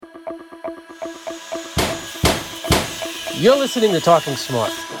You're listening to Talking Smart,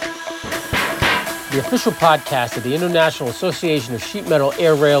 the official podcast of the International Association of Sheet Metal,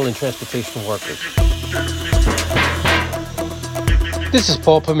 Air, Rail, and Transportation Workers. This is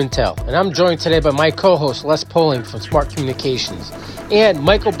Paul Pimentel, and I'm joined today by my co-host Les Poling from Smart Communications and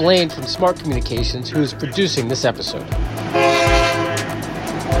Michael Blaine from Smart Communications, who's producing this episode.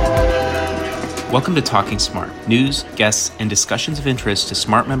 Welcome to Talking Smart, news, guests, and discussions of interest to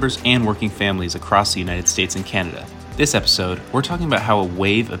SMART members and working families across the United States and Canada. This episode, we're talking about how a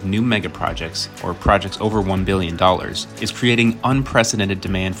wave of new mega projects, or projects over $1 billion, is creating unprecedented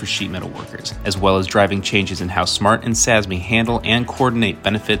demand for sheet metal workers, as well as driving changes in how SMART and SASME handle and coordinate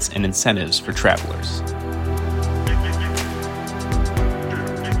benefits and incentives for travelers.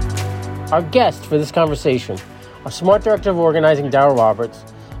 Our guests for this conversation are SMART Director of Organizing Darryl Roberts,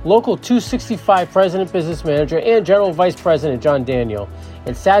 Local 265 President, Business Manager, and General Vice President John Daniel,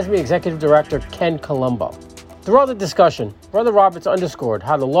 and SASME Executive Director Ken Colombo. Throughout the discussion, Brother Roberts underscored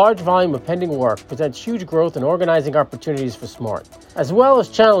how the large volume of pending work presents huge growth and organizing opportunities for SMART, as well as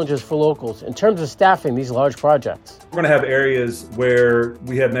challenges for locals in terms of staffing these large projects. We're going to have areas where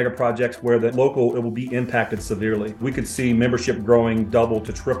we have mega projects where the local, it will be impacted severely. We could see membership growing double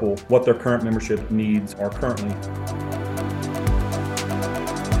to triple what their current membership needs are currently.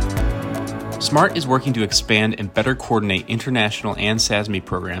 SMART is working to expand and better coordinate international and SASME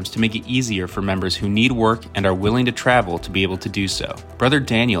programs to make it easier for members who need work and are willing to travel to be able to do so. Brother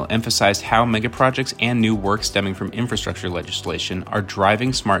Daniel emphasized how megaprojects and new work stemming from infrastructure legislation are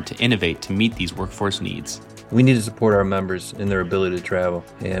driving SMART to innovate to meet these workforce needs. We need to support our members in their ability to travel,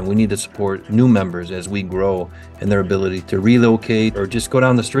 and we need to support new members as we grow in their ability to relocate or just go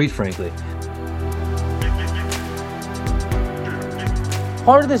down the street, frankly.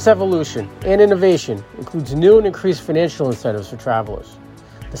 Part of this evolution and innovation includes new and increased financial incentives for travelers.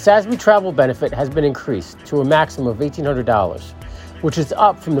 The SASME travel benefit has been increased to a maximum of $1,800, which is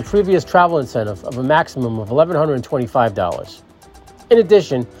up from the previous travel incentive of a maximum of $1,125. In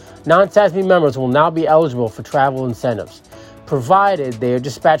addition, non-SASME members will now be eligible for travel incentives, provided they are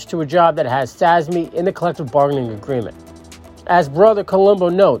dispatched to a job that has SASME in the collective bargaining agreement. As Brother Colombo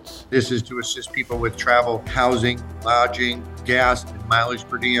notes, this is to assist people with travel, housing, lodging, gas, and mileage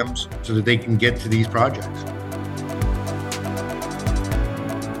per diems so that they can get to these projects.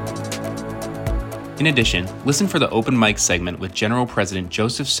 In addition, listen for the open mic segment with General President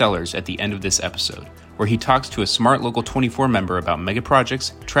Joseph Sellers at the end of this episode, where he talks to a SMART Local 24 member about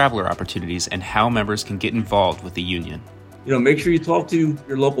megaprojects, traveler opportunities, and how members can get involved with the union. Make sure you talk to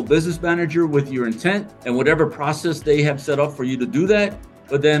your local business manager with your intent and whatever process they have set up for you to do that.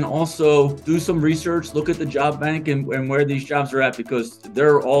 But then also do some research, look at the job bank and where these jobs are at, because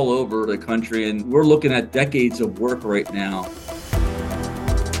they're all over the country and we're looking at decades of work right now.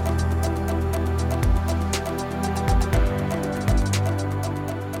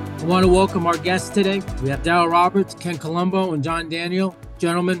 I want to welcome our guests today. We have Darryl Roberts, Ken Colombo, and John Daniel.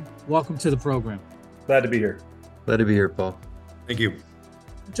 Gentlemen, welcome to the program. Glad to be here. Glad to be here, Paul. Thank you.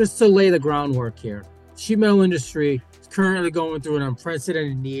 Just to lay the groundwork here, the sheet metal industry is currently going through an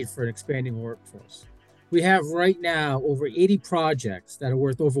unprecedented need for an expanding workforce. We have right now over 80 projects that are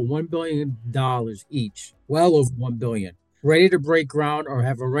worth over $1 billion each, well over $1 billion, ready to break ground or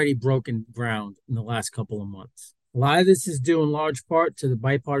have already broken ground in the last couple of months. A lot of this is due in large part to the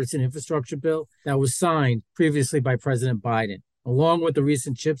bipartisan infrastructure bill that was signed previously by President Biden, along with the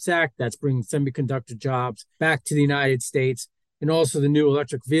recent CHIPS Act that's bringing semiconductor jobs back to the United States, and also the new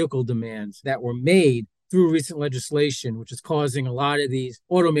electric vehicle demands that were made through recent legislation, which is causing a lot of these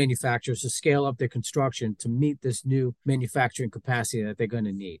auto manufacturers to scale up their construction to meet this new manufacturing capacity that they're going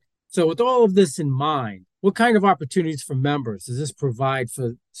to need. So with all of this in mind, what kind of opportunities for members does this provide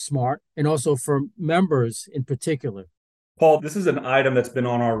for SMART and also for members in particular? Paul, this is an item that's been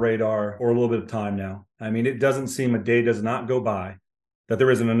on our radar for a little bit of time now. It doesn't seem a day does not go by that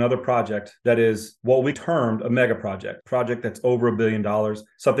there isn't another project that is what we termed a mega project that's over $1 billion,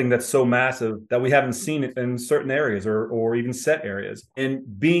 something that's so massive that we haven't seen it in certain areas or even set areas. And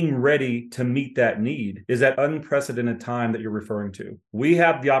being ready to meet that need is that unprecedented time that you're referring to. We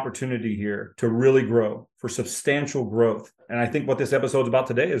have the opportunity here to really grow, for substantial growth. And I think what this episode is about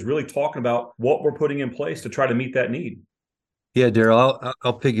today is really talking about what we're putting in place to try to meet that need. Yeah, Daryl,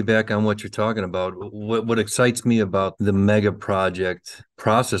 I'll piggyback on what you're talking about. What excites me about the mega project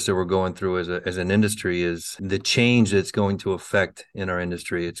process that we're going through as an industry is the change that's going to affect in our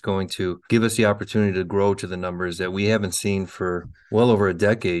industry. It's going to give us the opportunity to grow to the numbers that we haven't seen for well over a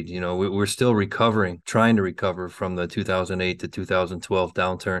decade. You know, we're still recovering, trying to recover from the 2008 to 2012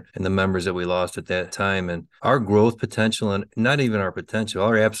 downturn and the members that we lost at that time. And our growth potential, and not even our potential,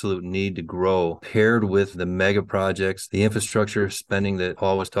 our absolute need to grow, paired with the mega projects, the infrastructure spending that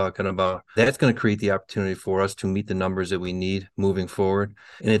Paul was talking about, that's going to create the opportunity for us to meet the numbers that we need moving forward.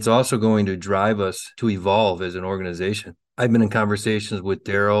 And it's also going to drive us to evolve as an organization. I've been in conversations with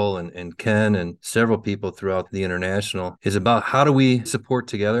Daryl and Ken and several people throughout the international is about how do we support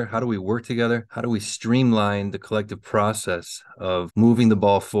together? How do we work together? How do we streamline the collective process of moving the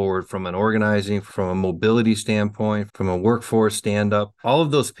ball forward from an organizing, from a mobility standpoint, from a workforce stand up? All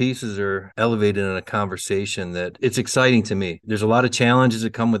of those pieces are elevated in a conversation that it's exciting to me. There's a lot of challenges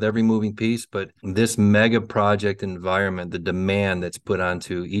that come with every moving piece, but this mega project environment, the demand that's put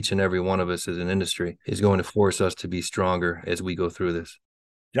onto each and every one of us as an industry is going to force us to be stronger as we go through this.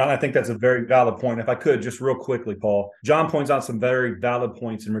 John, I think that's a very valid point. If I could, just real quickly, Paul, John points out some very valid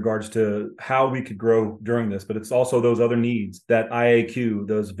points in regards to how we could grow during this, but it's also those other needs, that IAQ,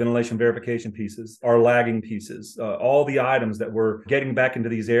 those ventilation verification pieces, our lagging pieces, all the items that we're getting back into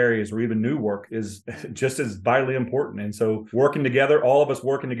these areas or even new work is just as vitally important. And so working together, all of us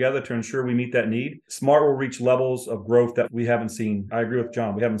working together to ensure we meet that need, SMART will reach levels of growth that we haven't seen. I agree with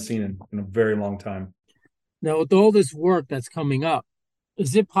John. We haven't seen in a very long time. Now, with all this work that's coming up,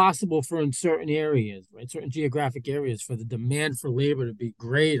 is it possible for in certain areas, right, certain geographic areas, for the demand for labor to be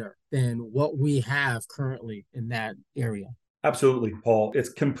greater than what we have currently in that area? Absolutely, Paul. It's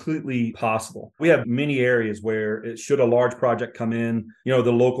completely possible. We have many areas where should a large project come in,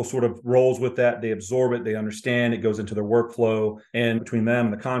 the local sort of rolls with that. They absorb it. They understand it goes into their workflow. And between them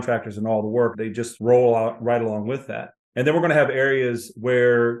and the contractors and all the work, they just roll out right along with that. And then we're going to have areas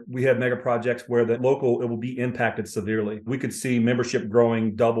where we have mega projects where the local, it will be impacted severely. We could see membership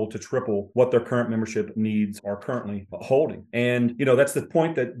growing double to triple what their current membership needs are currently holding. And, that's the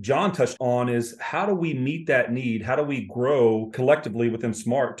point that John touched on is how do we meet that need? How do we grow collectively within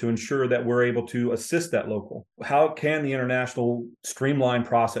SMART to ensure that we're able to assist that local? How can the international streamline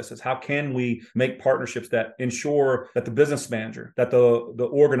processes? How can we make partnerships that ensure that the business manager, that the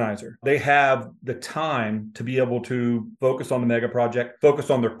organizer, they have the time to be able to focus on the mega project, focus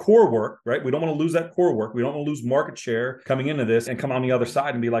on their core work, right? We don't want to lose that core work. We don't want to lose market share coming into this and come on the other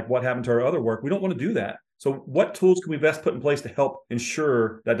side and be like, what happened to our other work? We don't want to do that. So what tools can we best put in place to help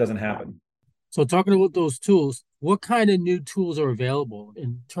ensure that doesn't happen? So talking about those tools, what kind of new tools are available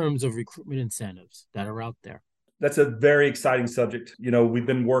in terms of recruitment incentives that are out there? That's a very exciting subject. We've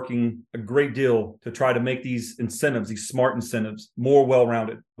been working a great deal to try to make these incentives, these SMART incentives, more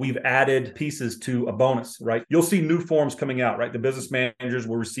well-rounded. We've added pieces to a bonus, right? You'll see new forms coming out, right? The business managers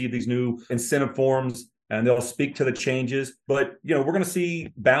will receive these new incentive forms and they'll speak to the changes. But, we're going to see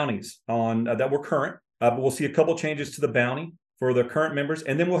bounties on that were current, but we'll see a couple changes to the bounty for the current members.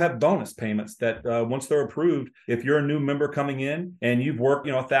 And then we'll have bonus payments that once they're approved, if you're a new member coming in and you've worked,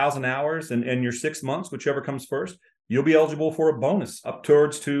 1,000 hours and your 6 months, whichever comes first, you'll be eligible for a bonus up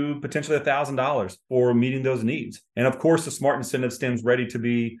towards to potentially $1,000 for meeting those needs. And of course, the SMART incentive stem's ready to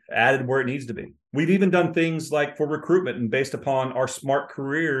be added where it needs to be. We've even done things like for recruitment and based upon our Smart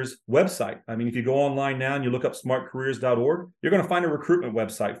Careers website. I mean, if you go online now and you look up smartcareers.org, you're going to find a recruitment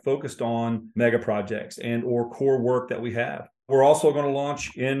website focused on mega projects and or core work that we have. We're also going to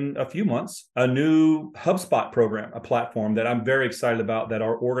launch in a few months a new HubSpot program, a platform that I'm very excited about that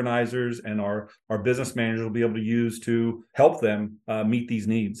our organizers and our business managers will be able to use to help them meet these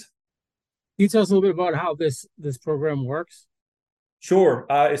needs. Can you tell us a little bit about how this program works? Sure.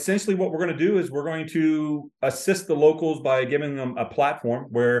 Essentially, what we're going to do is we're going to assist the locals by giving them a platform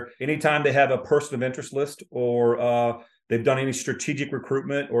where anytime they have a person of interest list or they've done any strategic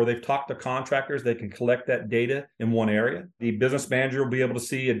recruitment or they've talked to contractors, they can collect that data in one area. The business manager will be able to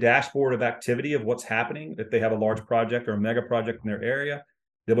see a dashboard of activity of what's happening. If they have a large project or a mega project in their area,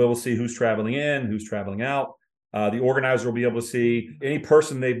 they'll be able to see who's traveling in, who's traveling out. The organizer will be able to see any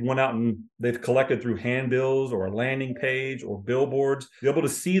person they've went out and they've collected through handbills or a landing page or billboards. They'll be able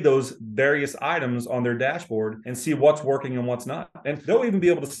to see those various items on their dashboard and see what's working and what's not. And they'll even be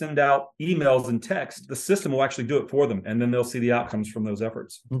able to send out emails and text. The system will actually do it for them, and then they'll see the outcomes from those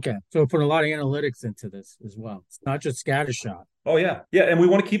efforts. Okay. So we're putting a lot of analytics into this as well. It's not just scattershot. Oh, yeah. Yeah. And we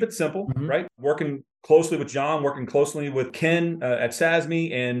want to keep it simple, Mhm. right? Working closely with John, working closely with Ken at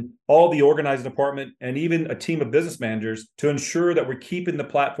SASME and all the organizing department, and even a team of business managers to ensure that we're keeping the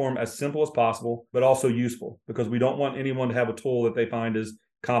platform as simple as possible, but also useful, because we don't want anyone to have a tool that they find is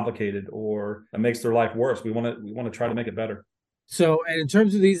complicated or that makes their life worse. We want to try to make it better. So, and in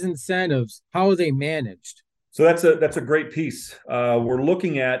terms of these incentives, how are they managed? So that's a great piece. We're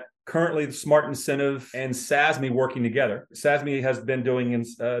looking at currently the Smart Incentive and SASME working together. SASME has been doing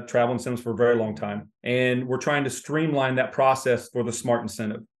travel incentives for a very long time, and we're trying to streamline that process for the Smart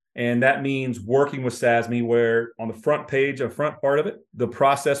Incentive. And that means working with SASME, where on the front page, the front part of it, the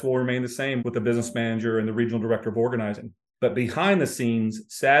process will remain the same with the business manager and the regional director of organizing. But behind the scenes,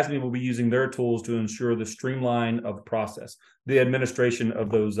 SASME will be using their tools to ensure the streamline of the process, the administration of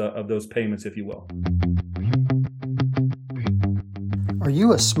those payments, if you will. Are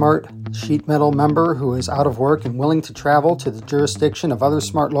you a SMART sheet metal member who is out of work and willing to travel to the jurisdiction of other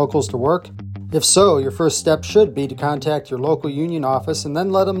SMART locals to work? If so, your first step should be to contact your local union office and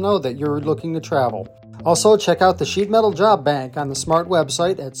then let them know that you're looking to travel. Also, check out the Sheet Metal Job Bank on the SMART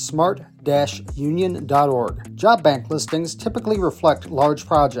website at smart-union.org. Job bank listings typically reflect large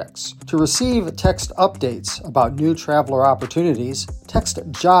projects. To receive text updates about new traveler opportunities, text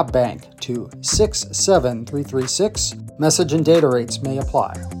Job Bank to 67336. Message and data rates may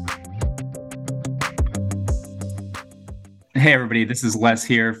apply. Hey, everybody, this is Les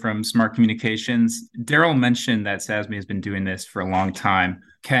here from Smart Communications. Daryl mentioned that SASME has been doing this for a long time.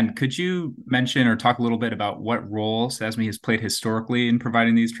 Ken, could you mention or talk a little bit about what role SASME has played historically in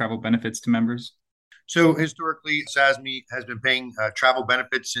providing these travel benefits to members? So historically, SASME has been paying travel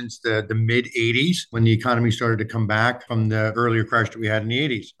benefits since the mid 80s when the economy started to come back from the earlier crash that we had in the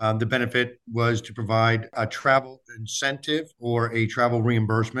 80s. The benefit was to provide a travel incentive or a travel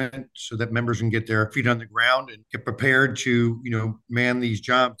reimbursement so that members can get their feet on the ground and get prepared to, man these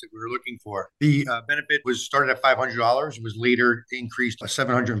jobs that we were looking for. The benefit was started at $500. It was later increased to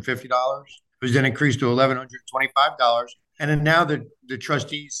 $750. It was then increased to $1,125. And then now that the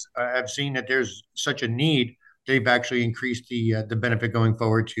trustees have seen that there's such a need, they've actually increased the benefit going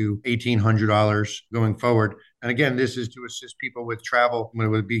forward to $1,800 going forward. And again, this is to assist people with travel when it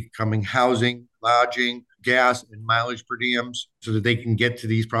would be becoming housing, lodging, gas, and mileage per diems so that they can get to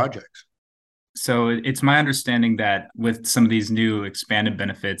these projects. So it's my understanding that with some of these new expanded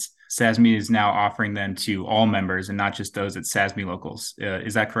benefits, SASME is now offering them to all members and not just those at SASME locals.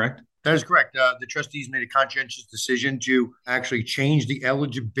 Is that correct? That is correct. The trustees made a conscientious decision to actually change the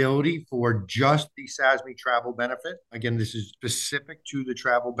eligibility for just the SASME travel benefit. Again, this is specific to the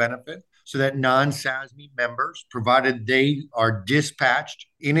travel benefit so that non-SASME members, provided they are dispatched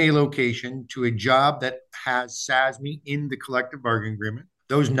in a location to a job that has SASME in the collective bargaining agreement,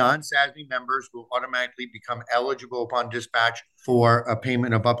 those non-SASME members will automatically become eligible upon dispatch for a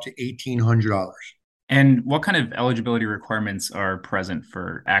payment of up to $1,800. And what kind of eligibility requirements are present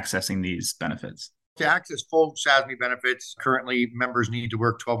for accessing these benefits? To access full SASME benefits, currently members need to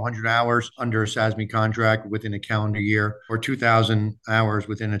work 1,200 hours under a SASME contract within a calendar year or 2,000 hours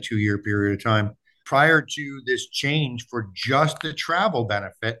within a 2-year period of time. Prior to this change for just the travel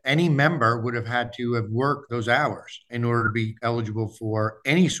benefit, any member would have had to have worked those hours in order to be eligible for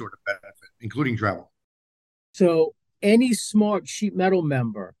any sort of benefit, including travel. So any SMART sheet metal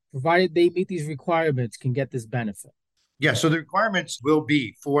member, provided they meet these requirements, can get this benefit. Yeah, so the requirements will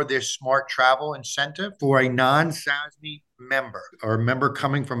be for this SMART travel incentive for a non-SASME member or a member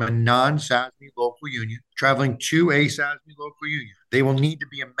coming from a non-SASME local union traveling to a SASME local union. They will need to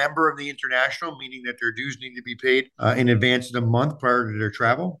be a member of the international, meaning that their dues need to be paid in advance of the month prior to their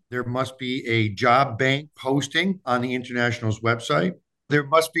travel. There must be a job bank posting on the international's website. There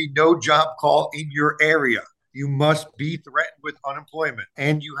must be no job call in your area. You must be threatened with unemployment,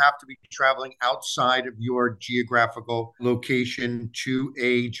 and you have to be traveling outside of your geographical location to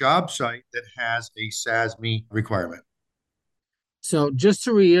a job site that has a SASME requirement. So just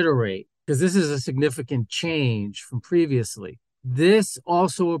to reiterate, because this is a significant change from previously, this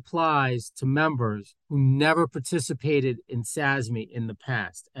also applies to members who never participated in SASME in the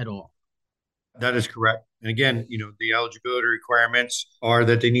past at all. That is correct. And again, the eligibility requirements are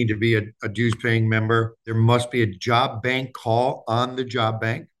that they need to be a dues paying member. There must be a job bank call on the job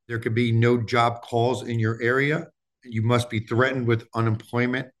bank. There could be no job calls in your area. You must be threatened with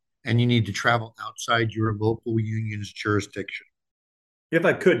unemployment, and you need to travel outside your local union's jurisdiction. If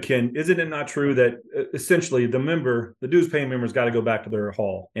I could, Ken, isn't it not true that essentially the dues paying member's got to go back to their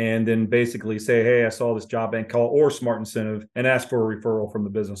hall and then basically say, hey, I saw this job bank call or Smart Incentive and ask for a referral from the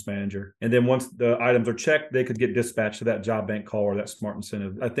business manager. And then once the items are checked, they could get dispatched to that job bank call or that Smart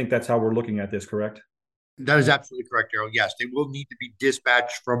Incentive. I think that's how we're looking at this, correct? That is absolutely correct, Daryl. Yes, they will need to be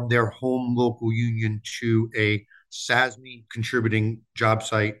dispatched from their home local union to a SASME contributing job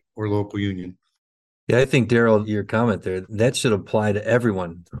site or local union. Yeah, I think, Daryl, your comment there, that should apply to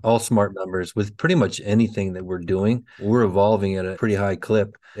everyone, all SMART members, with pretty much anything that we're doing. We're evolving at a pretty high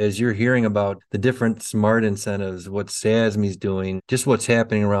clip. As you're hearing about the different SMART incentives, what SASME's doing, just what's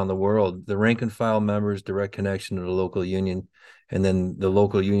happening around the world, the rank and file members' direct connection to the local union, and then the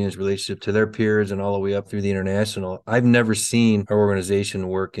local union's relationship to their peers and all the way up through the international. I've never seen our organization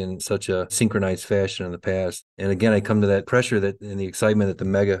work in such a synchronized fashion in the past. And again, I come to that pressure that and the excitement that the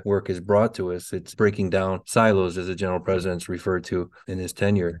mega work has brought to us. It's breaking down silos, as the general president's referred to in his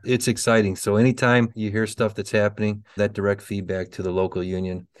tenure. It's exciting. So anytime you hear stuff that's happening, that direct feedback to the local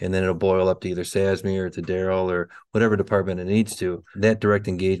union, and then it'll boil up to either SASME or to Daryl or whatever department it needs to, that direct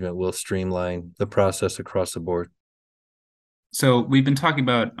engagement will streamline the process across the board. So we've been talking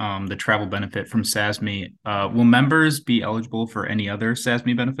about the travel benefit from SASME. Will members be eligible for any other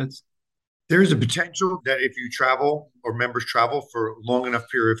SASME benefits? There is a potential that if you travel or members travel for a long enough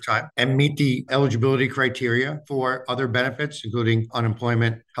period of time and meet the eligibility criteria for other benefits, including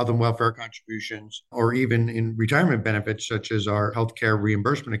unemployment, health and welfare contributions, or even in retirement benefits, such as our healthcare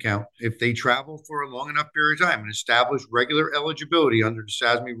reimbursement account, if they travel for a long enough period of time and establish regular eligibility under the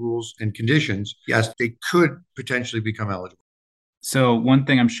SASME rules and conditions, yes, they could potentially become eligible. So one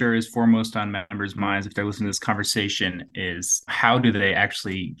thing I'm sure is foremost on members' minds if they're listening to this conversation is how do they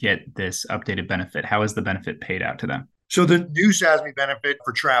actually get this updated benefit? How is the benefit paid out to them? So the new SASME benefit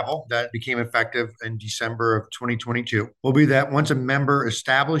for travel that became effective in December of 2022 will be that once a member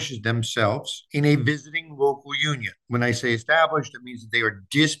establishes themselves in a visiting local union, when I say established, it means that they are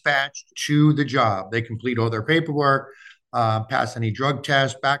dispatched to the job. They complete all their paperwork, pass any drug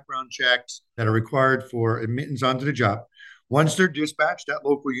tests, background checks that are required for admittance onto the job. Once they're dispatched, that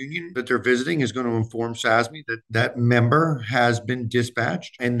local union that they're visiting is going to inform SASME that that member has been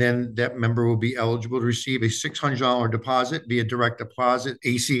dispatched, and then that member will be eligible to receive a $600 deposit via direct deposit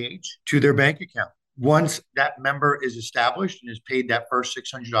ACH to their bank account. Once that member is established and is paid that first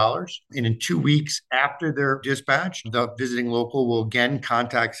 $600, and in 2 weeks after their dispatch, the visiting local will again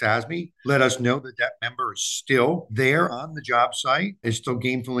contact SASME, let us know that that member is still there on the job site, is still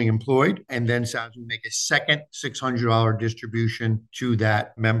gainfully employed, and then SASME will make a second $600 distribution to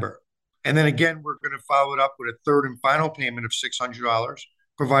that member. And then again, we're going to follow it up with a third and final payment of $600,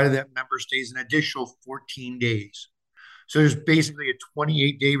 provided that member stays an additional 14 days. So there's basically a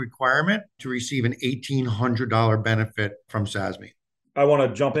 28-day requirement to receive an $1,800 benefit from SASME. I want to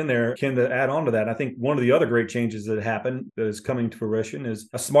jump in there, Ken, to add on to that. I think one of the other great changes that happened that is coming to fruition is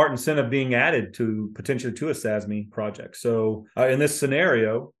a SMART incentive being added to potentially to a SASME project. So in this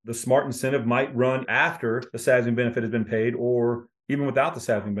scenario, the SMART incentive might run after the SASME benefit has been paid or even without the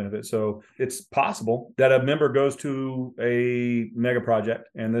SASME benefit. So it's possible that a member goes to a mega project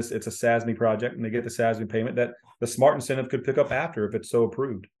and it's a SASME project and they get the SASME payment that the SMART incentive could pick up after if it's so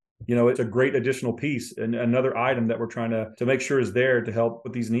approved. You know, it's a great additional piece and another item that we're trying to make sure is there to help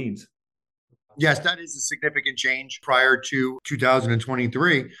with these needs. Yes, that is a significant change. Prior to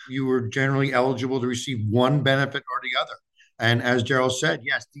 2023, you were generally eligible to receive one benefit or the other. And as Daryl said,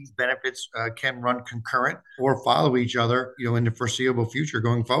 yes, these benefits can run concurrent or follow each other, in the foreseeable future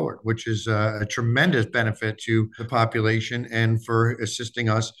going forward, which is a tremendous benefit to the population and for assisting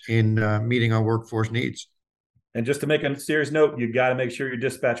us in meeting our workforce needs. And just to make a serious note, you got to make sure you're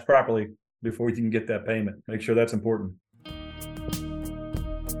dispatched properly before you can get that payment. Make sure that's important.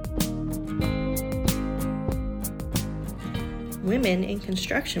 Women in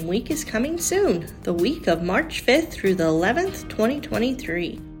Construction Week is coming soon, the week of March 5th through the 11th,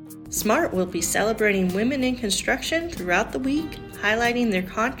 2023. SMART will be celebrating women in construction throughout the week, highlighting their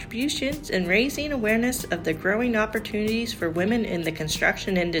contributions and raising awareness of the growing opportunities for women in the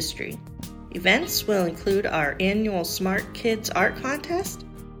construction industry. Events will include our annual SMART Kids Art Contest,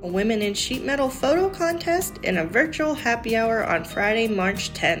 a Women in Sheet Metal photo contest, and a virtual happy hour on Friday,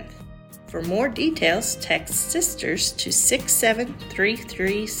 March 10th. For more details, text SISTERS to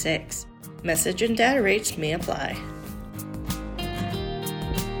 67336. Message and data rates may apply.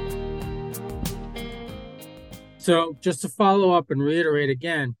 So just to follow up and reiterate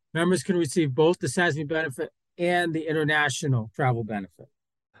again, members can receive both the SASME benefit and the international travel benefit.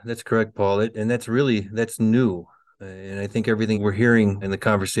 That's correct, Paul. And that's new. And I think everything we're hearing in the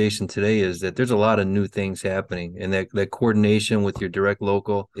conversation today is that there's a lot of new things happening, and that coordination with your direct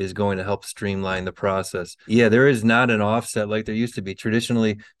local is going to help streamline the process. Yeah, there is not an offset like there used to be.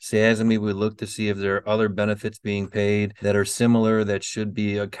 Traditionally, SASME would look to see if there are other benefits being paid that are similar that should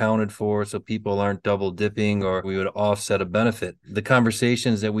be accounted for so people aren't double dipping, or we would offset a benefit. The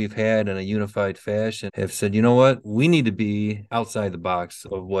conversations that we've had in a unified fashion have said, you know what, we need to be outside the box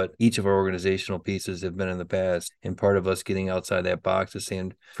of what each of our organizational pieces have been in the past. And part of us getting outside that box is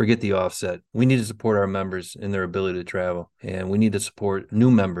saying, forget the offset. We need to support our members in their ability to travel. And we need to support new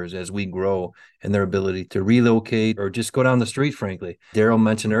members as we grow and their ability to relocate or just go down the street, frankly. Daryl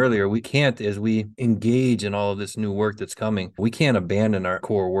mentioned earlier, we can't, as we engage in all of this new work that's coming, we can't abandon our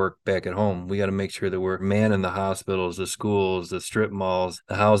core work back at home. We got to make sure that we're manning the hospitals, the schools, the strip malls,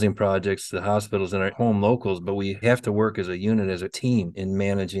 the housing projects, the hospitals, and our home locals. But we have to work as a unit, as a team in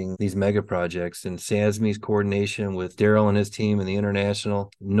managing these mega projects. And SASME's coordination with Daryl and his team and the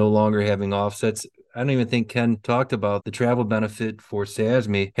international no longer having offsets. I don't even think Ken talked about the travel benefit for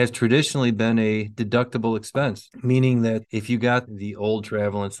SASME has traditionally been a deductible expense, meaning that if you got the old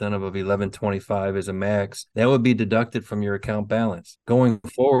travel incentive of $1,125 as a max, that would be deducted from your account balance. Going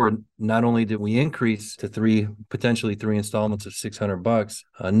forward, not only did we increase to potentially three installments of $600,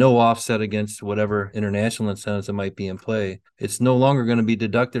 no offset against whatever international incentives that might be in play, it's no longer going to be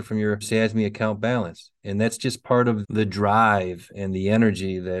deducted from your SASME account balance. And that's just part of the drive and the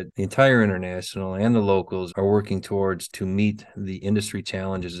energy that the entire international and the locals are working towards to meet the industry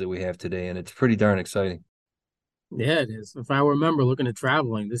challenges that we have today. And it's pretty darn exciting. Yeah, it is. If I remember looking at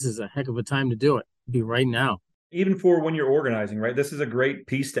traveling, this is a heck of a time to do it. It'd be right now. Even for when you're organizing, right? This is a great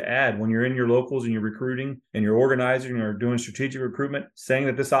piece to add when you're in your locals and you're recruiting and you're organizing or doing strategic recruitment, saying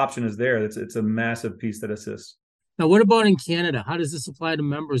that this option is there. It's a massive piece that assists. Now, what about in Canada? How does this apply to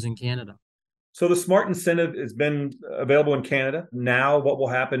members in Canada? So the SMART incentive has been available in Canada. Now what will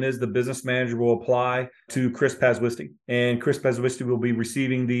happen is the business manager will apply to Chris Pazwisty, and Chris Pazwisty will be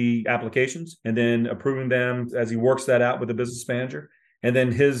receiving the applications and then approving them as he works that out with the business manager. And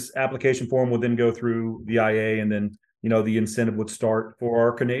then his application form will then go through the IA, and then the incentive would start for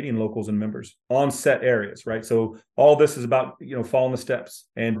our Canadian locals and members on set areas, right? So all this is about, following the steps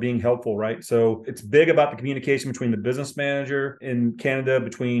and being helpful, right? So it's big about the communication between the business manager in Canada,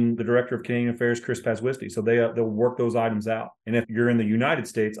 between the director of Canadian Affairs, Chris Pazwisty. So they'll work those items out. And if you're in the United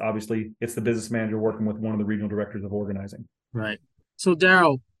States, obviously it's the business manager working with one of the regional directors of organizing. Right. So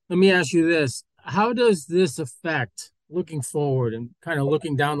Daryl, let me ask you this. How does this affect, looking forward and kind of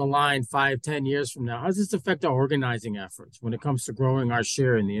looking down the line 5-10 years from now, how does this affect our organizing efforts when it comes to growing our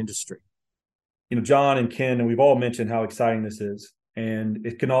share in the industry? John and Ken, and we've all mentioned how exciting this is, and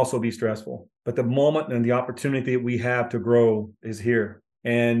it can also be stressful. But the moment and the opportunity that we have to grow is here.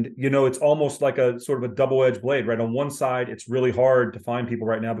 And, it's almost like a sort of a double-edged blade, right? On one side, it's really hard to find people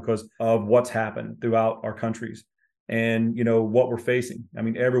right now because of what's happened throughout our countries. And, what we're facing. I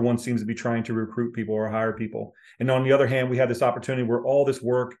mean, everyone seems to be trying to recruit people or hire people. And on the other hand, we have this opportunity where all this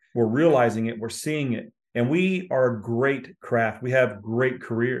work, we're realizing it, we're seeing it. And we are a great craft. We have great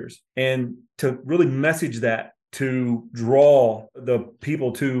careers. And to really message that, to draw the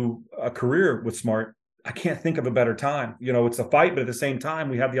people to a career with SMART, I can't think of a better time. It's a fight, but at the same time,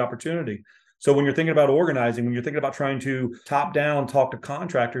 we have the opportunity. So when you're thinking about organizing, when you're thinking about trying to top down, talk to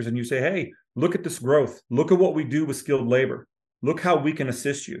contractors, and you say, hey, look at this growth. Look at what we do with skilled labor. Look how we can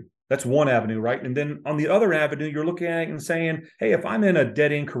assist you. That's one avenue, right? And then on the other avenue, you're looking at it and saying, hey, if I'm in a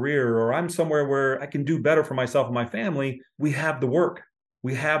dead-end career or I'm somewhere where I can do better for myself and my family, we have the work.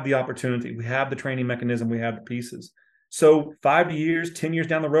 We have the opportunity. We have the training mechanism. We have the pieces. So 5 years, 10 years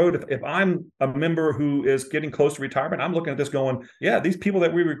down the road, if I'm a member who is getting close to retirement, I'm looking at this going, yeah, these people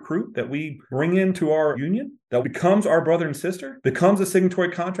that we recruit, that we bring into our union, that becomes our brother and sister, becomes a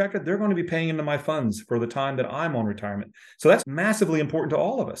signatory contractor, they're going to be paying into my funds for the time that I'm on retirement. So that's massively important to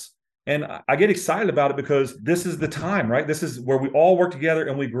all of us. And I get excited about it because this is the time, right? This is where we all work together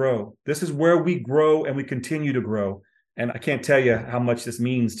and we grow. This is where we grow and we continue to grow. And I can't tell you how much this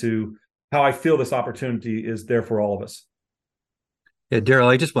means to how I feel this opportunity is there for all of us. Yeah, Daryl,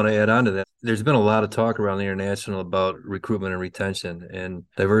 I just want to add on to that. There's been a lot of talk around the international about recruitment and retention and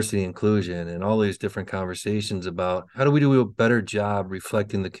diversity and inclusion and all these different conversations about how do we do a better job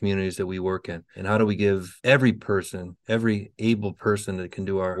reflecting the communities that we work in, and how do we give every person, every able person that can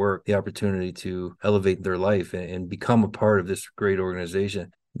do our work, the opportunity to elevate their life and become a part of this great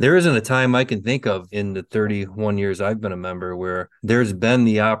organization. There isn't a time I can think of in the 31 years I've been a member where there's been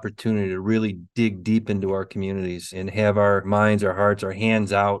the opportunity to really dig deep into our communities and have our minds, our hearts, our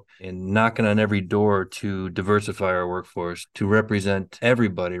hands out and knocking on every door to diversify our workforce, to represent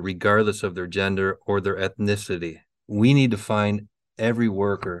everybody, regardless of their gender or their ethnicity. we need to find every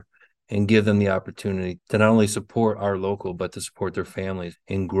worker and give them the opportunity to not only support our local, but to support their families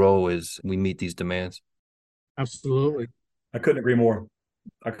and grow as we meet these demands. Absolutely. I couldn't agree more.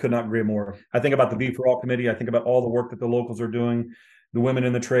 I could not agree more. I think about the Be for All committee. I think about all the work that the locals are doing, the women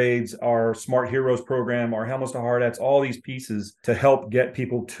in the trades, our Smart Heroes program, our Helmets to Hard Hats, all these pieces to help get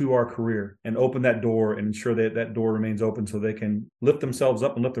people to our career and open that door and ensure that that door remains open so they can lift themselves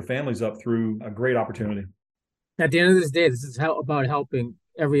up and lift their families up through a great opportunity. At the end of this day, this is about helping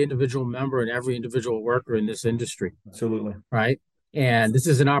every individual member and every individual worker in this industry. Absolutely. Right. And this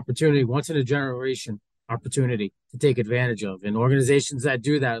is an opportunity, once in a generation opportunity to take advantage of. And organizations that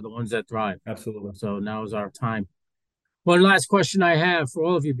do that are the ones that thrive. Absolutely. So now is our time. One last question I have for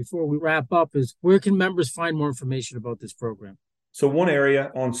all of you before we wrap up is, where can members find more information about this program? So one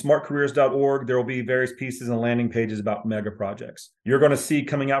area on smartcareers.org, there will be various pieces and landing pages about mega projects. You're going to see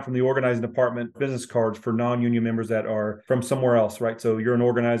coming out from the organizing department business cards for non-union members that are from somewhere else, right? So you're an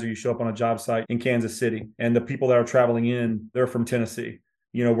organizer, you show up on a job site in Kansas City, and the people that are traveling in, they're from Tennessee.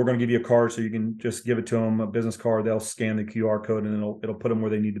 You know, we're going to give you a card so you can just give it to them, a business card. They'll scan the QR code and it'll put them where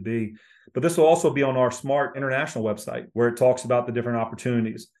they need to be. But this will also be on our Smart International website where it talks about the different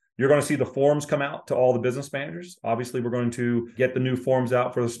opportunities. You're going to see the forms come out to all the business managers. Obviously, we're going to get the new forms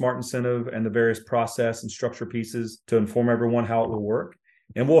out for the SMART incentive and the various process and structure pieces to inform everyone how it will work.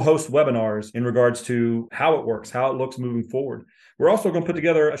 And we'll host webinars in regards to how it works, how it looks moving forward. We're also going to put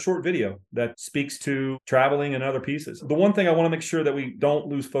together a short video that speaks to traveling and other pieces. The one thing I want to make sure that we don't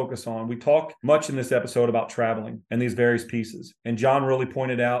lose focus on, we talk much in this episode about traveling and these various pieces. And John really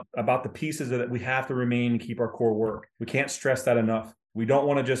pointed out about the pieces that we have to remain and keep our core work. We can't stress that enough. We don't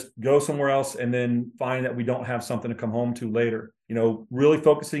want to just go somewhere else and then find that we don't have something to come home to later. You know, really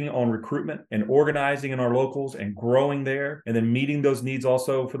focusing on recruitment and organizing in our locals and growing there, and then meeting those needs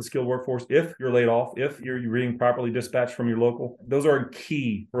also for the skilled workforce. If you're laid off, if you're being properly dispatched from your local, those are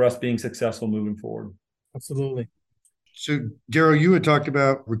key for us being successful moving forward. Absolutely. So, Daryl, you had talked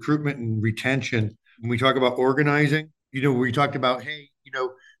about recruitment and retention. When we talk about organizing, you know, we talked about, hey, you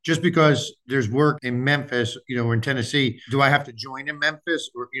know, just because there's work in Memphis, you know, or in Tennessee, do I have to join in Memphis?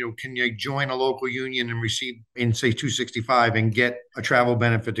 Or, you know, can you join a local union and receive in, say, 265 and get a travel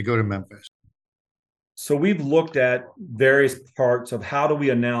benefit to go to Memphis? So we've looked at various parts of how do we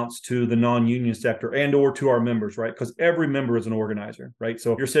announce to the non-union sector and or to our members, right? Because every member is an organizer, right?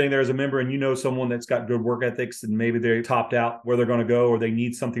 So if you're sitting there as a member and you know someone that's got good work ethics and maybe they topped out where they're going to go or they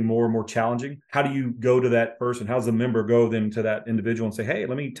need something more challenging, how do you go to that person? How does the member go then to that individual and say, hey,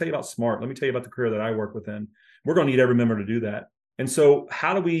 let me tell you about SMART. Let me tell you about the career that I work within. We're going to need every member to do that. And so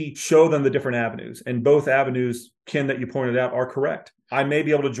how do we show them the different avenues? And both avenues, Ken, that you pointed out are correct. I may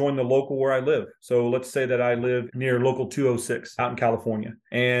be able to join the local where I live. So let's say that I live near local 206 out in California,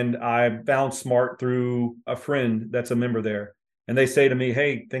 and I found SMART through a friend that's a member there. And they say to me,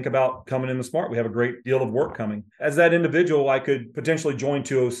 hey, think about coming into SMART. We have a great deal of work coming. As that individual, I could potentially join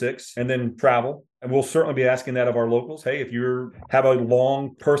 206 and then travel. And we'll certainly be asking that of our locals. Hey, if you have a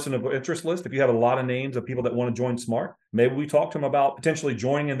long person of interest list, if you have a lot of names of people that want to join SMART, maybe we talk to them about potentially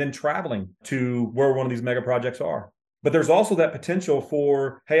joining and then traveling to where one of these mega projects are. But there's also that potential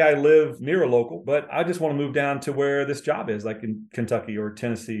for, hey, I live near a local, but I just want to move down to where this job is, like in Kentucky or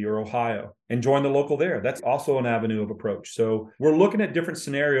Tennessee or Ohio, and join the local there. That's also an avenue of approach. So we're looking at different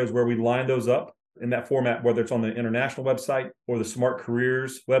scenarios where we line those up in that format, whether it's on the international website or the Smart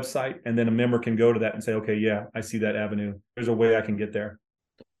Careers website, and then a member can go to that and say, okay, yeah, I see that avenue. There's a way I can get there.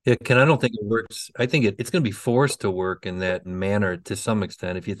 Yeah, Ken, I don't think it works. I think it's going to be forced to work in that manner to some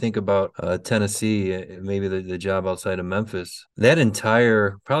extent. If you think about Tennessee, maybe the job outside of Memphis, that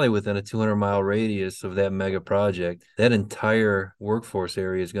entire, probably within a 200-mile radius of that mega project, that entire workforce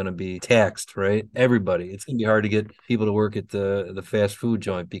area is going to be taxed, right? Everybody. It's going to be hard to get people to work at the fast food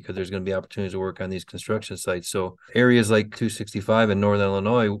joint because there's going to be opportunities to work on these construction sites. So areas like 265 in Northern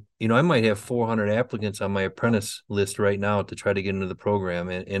Illinois, you know, I might have 400 applicants on my apprentice list right now to try to get into the program,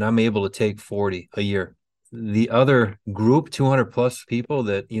 and I'm able to take 40 a year. The other group, 200 plus people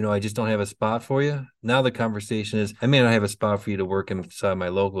that, you know, I just don't have a spot for you. Now the conversation is, I may not have a spot for you to work inside my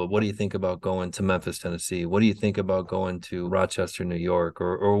local. What do you think about going to Memphis, Tennessee? What do you think about going to Rochester, New York,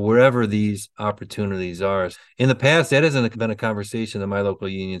 or wherever these opportunities are? In the past, that hasn't been a conversation that my local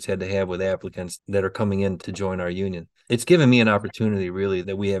unions had to have with applicants that are coming in to join our union. It's given me an opportunity really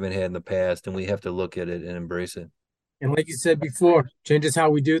that we haven't had in the past, and we have to look at it and embrace it. And like you said before, changes how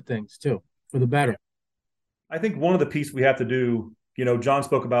we do things too, for the better. I think one of the pieces we have to do, you know, John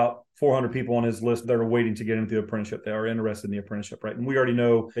spoke about 400 people on his list that are waiting to get into the apprenticeship. They are interested in the apprenticeship, right? And we already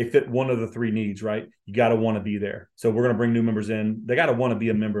know they fit one of the three needs, right? You got to want to be there. So we're going to bring new members in. They got to want to be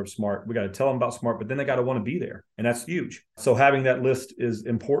a member of SMART. We got to tell them about SMART, but then they got to want to be there. And that's huge. So having that list is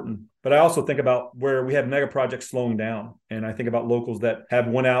important. But I also think about where we have mega projects slowing down. And I think about locals that have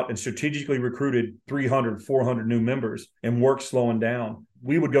went out and strategically recruited 300, 400 new members and work slowing down.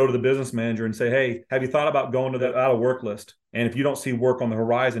 We would go to the business manager and say, hey, have you thought about going to the out of work list? And if you don't see work on the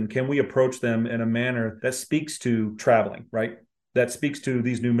horizon, can we approach them in a manner that speaks to traveling, right? That speaks to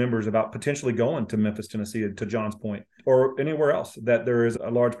these new members about potentially going to Memphis, Tennessee, to John's point, or anywhere else that there is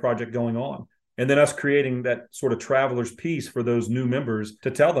a large project going on. And then us creating that sort of traveler's piece for those new members to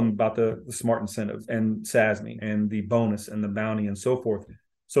tell them about the SMART incentives and SASME and the bonus and the bounty and so forth,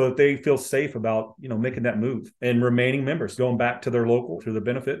 so that they feel safe about, making that move and remaining members, going back to their local, through their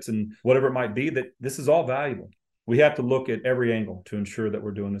benefits and whatever it might be, that this is all valuable. We have to look at every angle to ensure that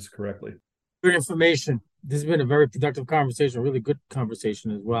we're doing this correctly. Good information. This has been a very productive conversation, a really good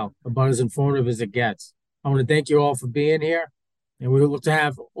conversation as well, about as informative as it gets. I want to thank you all for being here, and we look to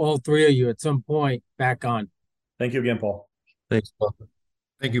have all three of you at some point back on. Thank you again, Paul. Thanks, Paul.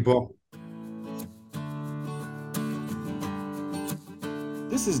 Thank you, Paul.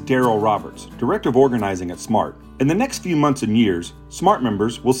 This is Daryl Roberts, Director of Organizing at SMART. In the next few months and years, SMART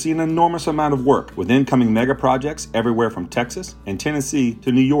members will see an enormous amount of work with incoming mega projects everywhere from Texas and Tennessee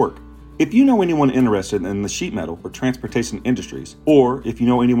to New York. If you know anyone interested in the sheet metal or transportation industries, or if you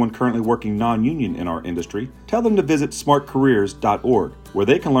know anyone currently working non-union in our industry, tell them to visit smartcareers.org, where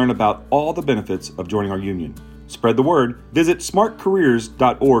they can learn about all the benefits of joining our union. Spread the word. Visit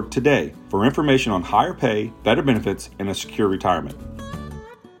smartcareers.org today for information on higher pay, better benefits, and a secure retirement.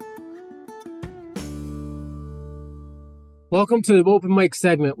 Welcome to the open mic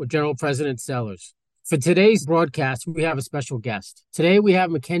segment with General President Sellers. For today's broadcast, we have a special guest. Today, we have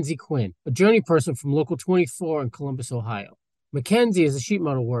Mackenzie Quinn, a journey person from Local 24 in Columbus, Ohio. Mackenzie is a sheet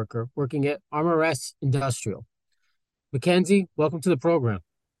metal worker working at RMS Industrial. Mackenzie, welcome to the program.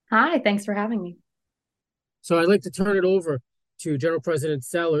 Hi, thanks for having me. So I'd like to turn it over to General President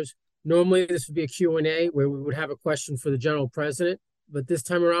Sellers. Normally, this would be a Q&A where we would have a question for the General President, but this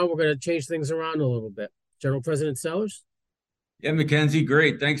time around, we're going to change things around a little bit. General President Sellers? Yeah, Mackenzie,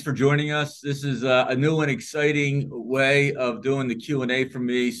 great. Thanks for joining us. This is a new and exciting way of doing the Q&A for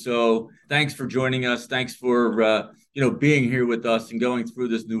me. So thanks for joining us. Thanks for, being here with us and going through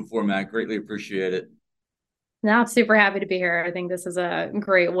this new format. Greatly appreciate it. No, I'm super happy to be here. I think this is a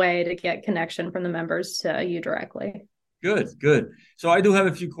great way to get connection from the members to you directly. Good. So I do have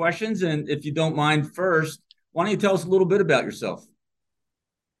a few questions. And if you don't mind first, why don't you tell us a little bit about yourself?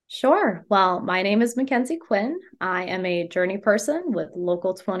 Sure. Well, my name is Mackenzie Quinn. I am a journey person with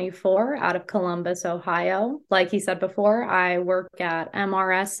Local 24 out of Columbus, Ohio. Like he said before, I work at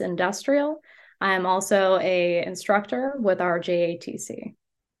MRS Industrial. I am also an instructor with our JATC.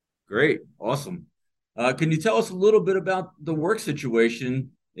 Great. Awesome. Can you tell us a little bit about the work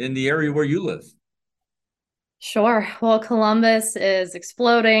situation in the area where you live? Sure. Well, Columbus is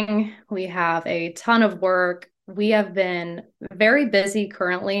exploding. We have a ton of work. We have been very busy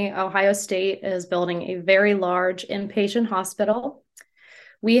currently. Ohio State is building a very large inpatient hospital.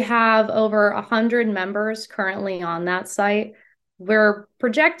 We have over 100 members currently on that site. We're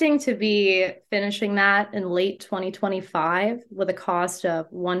projecting to be finishing that in late 2025 with a cost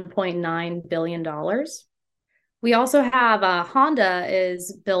of $1.9 billion. We also have Honda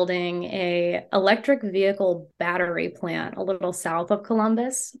is building a electric vehicle battery plant a little south of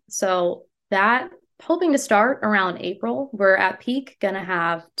Columbus. So that hoping to start around April. We're at peak going to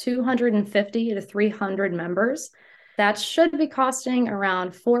have 250 to 300 members. That should be costing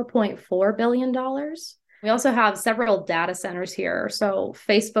around $4.4 billion. We also have several data centers here. So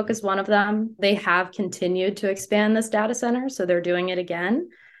Facebook is one of them. They have continued to expand this data center, so they're doing it again.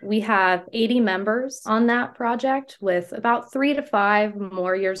 We have 80 members on that project with about 3 to 5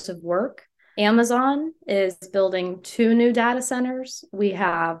 more years of work. Amazon is building 2 new data centers. We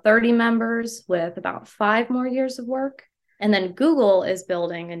have 30 members with about 5 more years of work. And then Google is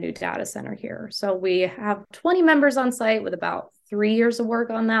building a new data center here. So we have 20 members on site with about 3 years of work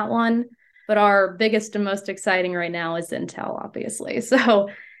on that one. But our biggest and most exciting right now is Intel, obviously. So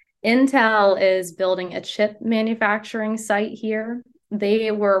Intel is building a chip manufacturing site here.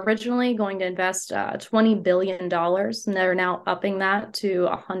 They were originally going to invest $20 billion, and they're now upping that to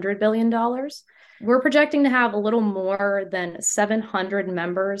 $100 billion. We're projecting to have a little more than 700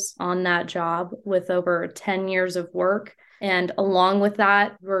 members on that job with over 10 years of work. And along with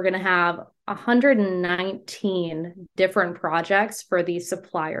that, we're going to have 119 different projects for the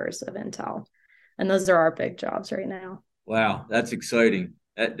suppliers of Intel. And those are our big jobs right now. Wow, that's exciting.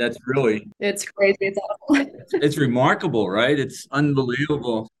 That's really, It's crazy. it's remarkable, right? It's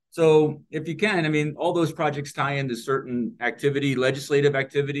unbelievable. So if you can, I mean, all those projects tie into certain activity, legislative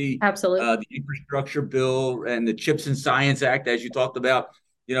activity, Absolutely. the infrastructure bill and the CHIPS and Science Act, as you talked about,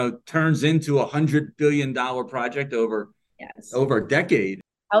 turns into $100 billion project Yes. over a decade.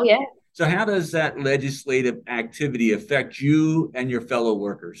 Oh, yeah. So how does that legislative activity affect you and your fellow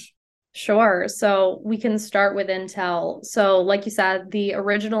workers? Sure. So we can start with Intel. So, like you said, the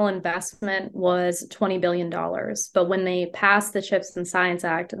original investment was $20 billion. But when they passed the CHIPS and Science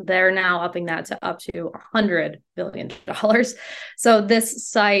Act, they're now upping that to up to $100 billion. So, this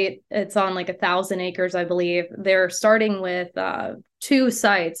site, it's on like 1,000 acres, I believe. They're starting with 2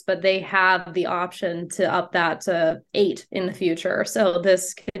 sites, but they have the option to up that to 8 in the future. So,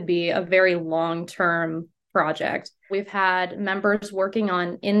 this could be a very long-term project. We've had members working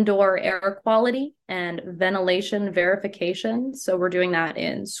on indoor air quality and ventilation verification. So we're doing that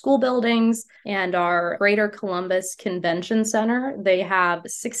in school buildings and our Greater Columbus Convention Center. They have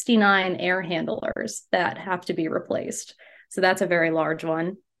 69 air handlers that have to be replaced. So that's a very large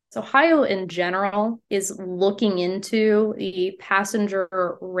one. So Ohio in general is looking into the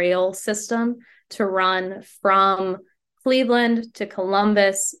passenger rail system to run from Cleveland to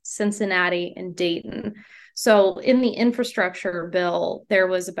Columbus, Cincinnati, and Dayton. So in the infrastructure bill, there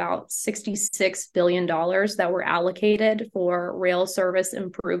was about $66 billion that were allocated for rail service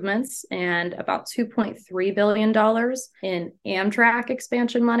improvements, and about $2.3 billion in Amtrak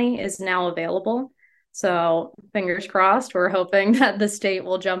expansion money is now available. So fingers crossed, we're hoping that the state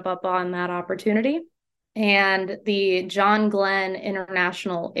will jump up on that opportunity. And the John Glenn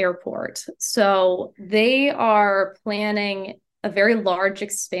International Airport. So they are planning a very large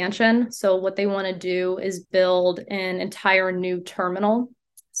expansion. So what they want to do is build an entire new terminal.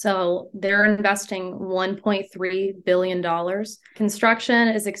 So they're investing $1.3 billion. Construction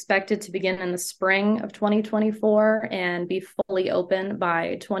is expected to begin in the spring of 2024 and be fully open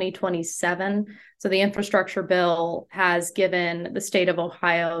by 2027. So the infrastructure bill has given the state of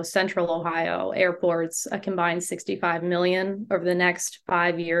Ohio, Central Ohio airports a combined $65 million over the next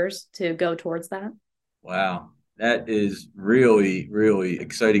 5 years to go towards that. Wow. That is really, really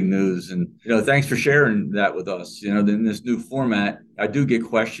exciting news. And, thanks for sharing that with us. In this new format, I do get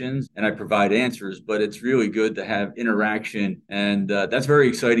questions and I provide answers, but it's really good to have interaction. And that's very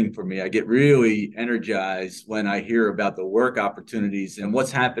exciting for me. I get really energized when I hear about the work opportunities and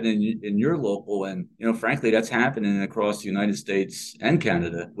what's happening in your local. And, frankly, that's happening across the United States and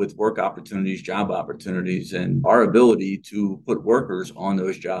Canada with work opportunities, job opportunities, and our ability to put workers on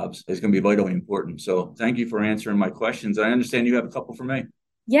those jobs is going to be vitally important. So thank you for answering my questions. I understand you have a couple for me.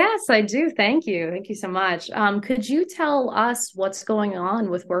 Yes, I do. Thank you. Thank you so much. Could you tell us what's going on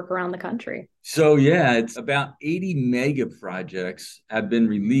with work around the country? So, yeah, it's about 80 mega projects have been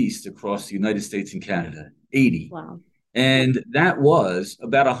released across the United States and Canada. 80. Wow. And that was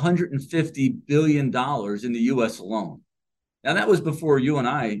about $150 billion in the U.S. alone. Now, that was before you and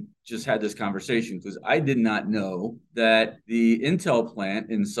I just had this conversation, because I did not know that the Intel plant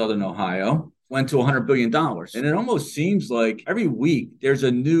in Southern Ohio went to $100 billion. And it almost seems like every week there's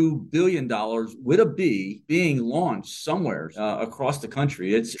a new $1 billion with a B being launched somewhere across the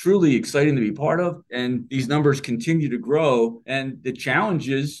country. It's truly exciting to be part of. And these numbers continue to grow. And the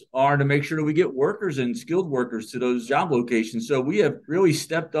challenges are to make sure that we get workers and skilled workers to those job locations. So we have really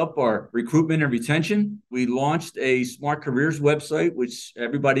stepped up our recruitment and retention. We launched a Smart Careers website, which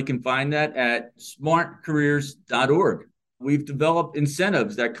everybody can find that at smartcareers.org. We've developed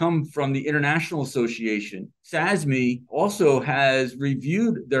incentives that come from the International Association. SASME also has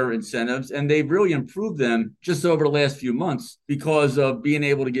reviewed their incentives, and they've really improved them just over the last few months because of being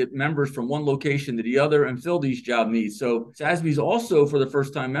able to get members from one location to the other and fill these job needs. So SASME's also, for the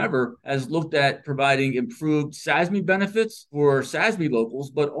first time ever, has looked at providing improved SASME benefits for SASME locals,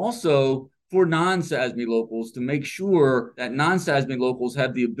 but also for non-SASME locals, to make sure that non-SASME locals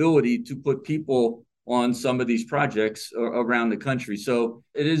have the ability to put people on some of these projects around the country. So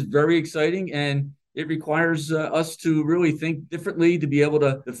it is very exciting, and it requires us to really think differently to be able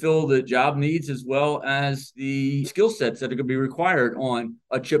to fill the job needs as well as the skill sets that are going to be required on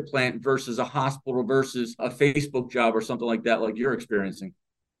a chip plant versus a hospital versus a Facebook job or something like that, like you're experiencing.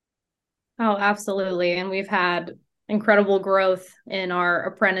 Oh, absolutely. And we've had incredible growth in our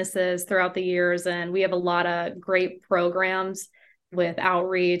apprentices throughout the years, and we have a lot of great programs with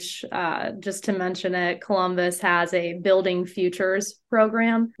outreach. Just to mention it, Columbus has a Building Futures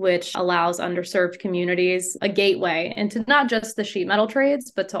program, which allows underserved communities a gateway into not just the sheet metal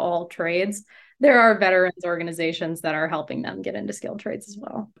trades, but to all trades. There are veterans organizations that are helping them get into skilled trades as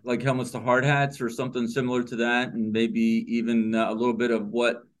well. Like helmets to hard hats or something similar to that, and maybe even a little bit of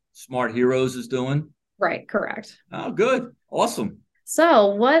what Smart Heroes is doing? Right, correct. Oh, good. Awesome.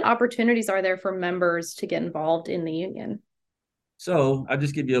 So what opportunities are there for members to get involved in the union? So I'll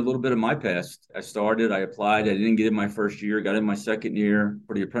just give you a little bit of my past. I applied, I didn't get in my first year, got in my second year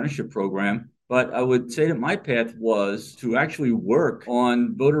for the apprenticeship program. But I would say that my path was to actually work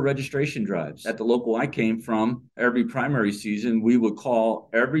on voter registration drives. At the local I came from, every primary season, we would call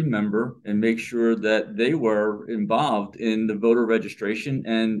every member and make sure that they were involved in the voter registration.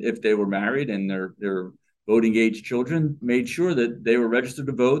 And if they were married and their voting age children, made sure that they were registered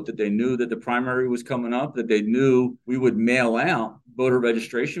to vote, that they knew that the primary was coming up, that they knew we would mail out voter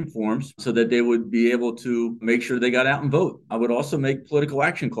registration forms so that they would be able to make sure they got out and vote. I would also make political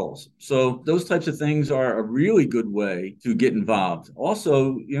action calls. So those types of things are a really good way to get involved.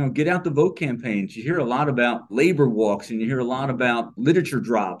 Also, get out the vote campaigns. You hear a lot about labor walks and you hear a lot about literature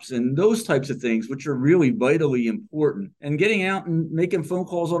drops and those types of things, which are really vitally important. And getting out and making phone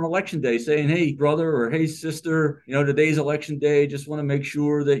calls on election day saying, hey, brother, or hey, sister, today's election day. Just want to make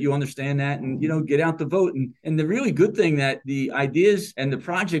sure that you understand that and, get out to vote. And the really good thing that the ideas and the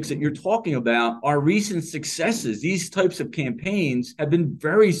projects that you're talking about are recent successes. These types of campaigns have been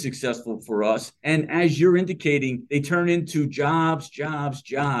very successful for us. And as you're indicating, they turn into jobs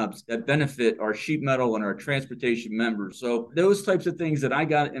that benefit our sheet metal and our transportation members. So those types of things that I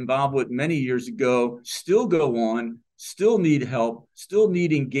got involved with many years ago still go on, still need help, still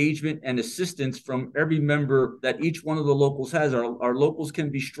need engagement and assistance from every member that each one of the locals has. Our locals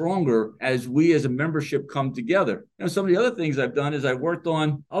can be stronger as we as a membership come together. Some of the other things I've done is I worked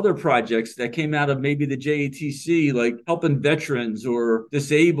on other projects that came out of maybe the JATC, like helping veterans or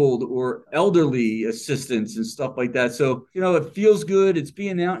disabled or elderly assistance and stuff like that. So, it feels good. It's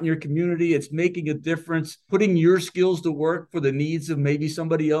being out in your community. It's making a difference, putting your skills to work for the needs of maybe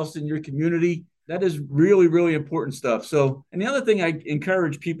somebody else in your community. That is really, really important stuff. So, and the other thing I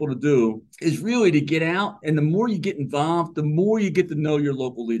encourage people to do is really to get out. And the more you get involved, the more you get to know your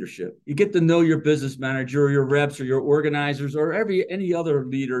local leadership. You get to know your business manager or your reps or your organizers or any other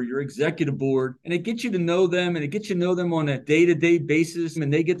leader, your executive board. And it gets you to know them and it gets you to know them on a day-to-day basis.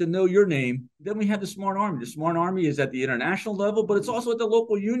 And they get to know your name. Then we have the Smart Army. The Smart Army is at the international level, but it's also at the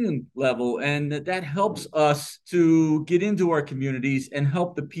local union level. And that helps us to get into our communities and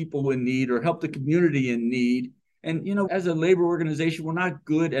help the people in need or help the community in need. And, as a labor organization, we're not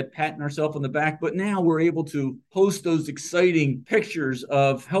good at patting ourselves on the back, but now we're able to post those exciting pictures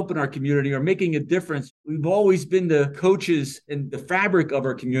of helping our community or making a difference. We've always been the coaches and the fabric of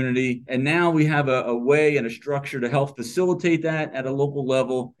our community. And now we have a way and a structure to help facilitate that at a local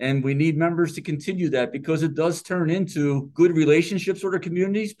level. And we need members to continue that because it does turn into good relationships with our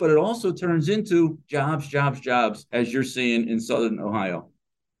communities, but it also turns into jobs, as you're seeing in Southern Ohio.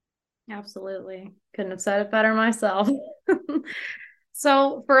 Absolutely. Couldn't have said it better myself.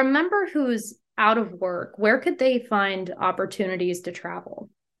 So for a member who's out of work, where could they find opportunities to travel?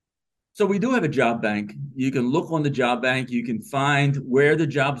 So we do have a job bank. You can look on the job bank. You can find where the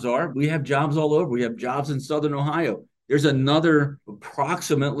jobs are. We have jobs all over. We have jobs in Southern Ohio. There's another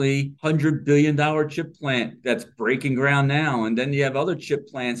approximately $100 billion chip plant that's breaking ground now. And then you have other chip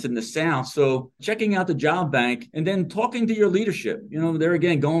plants in the South. So checking out the job bank and then talking to your leadership, there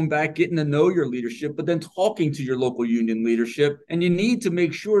again, going back, getting to know your leadership, but then talking to your local union leadership. And you need to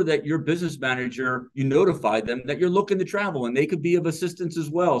make sure that your business manager, you notify them that you're looking to travel and they could be of assistance as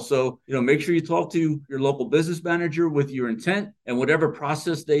well. So, make sure you talk to your local business manager with your intent and whatever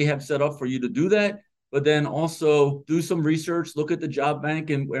process they have set up for you to do that. But then also do some research, look at the job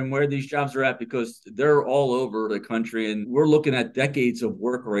bank and where these jobs are at, because they're all over the country. And we're looking at decades of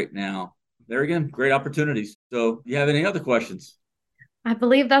work right now. There again, great opportunities. So do you have any other questions? I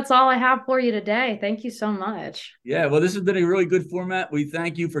believe that's all I have for you today. Thank you so much. Yeah, well, this has been a really good format. We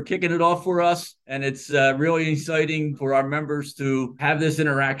thank you for kicking it off for us. And it's really exciting for our members to have this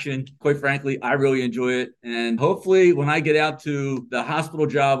interaction. Quite frankly, I really enjoy it. And hopefully when I get out to the hospital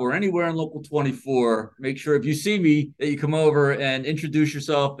job or anywhere in Local 24, make sure if you see me that you come over and introduce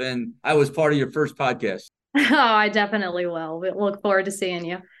yourself. And I was part of your first podcast. Oh, I definitely will. We look forward to seeing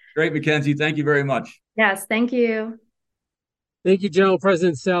you. Great, Mackenzie. Thank you very much. Yes, thank you. Thank you, General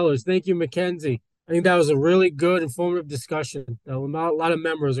President Sellers. Thank you, Mackenzie. I think that was a really good, informative discussion that a lot of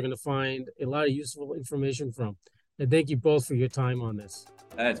members are going to find a lot of useful information from. And thank you both for your time on this.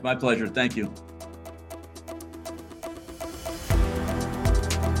 It's my pleasure. Thank you.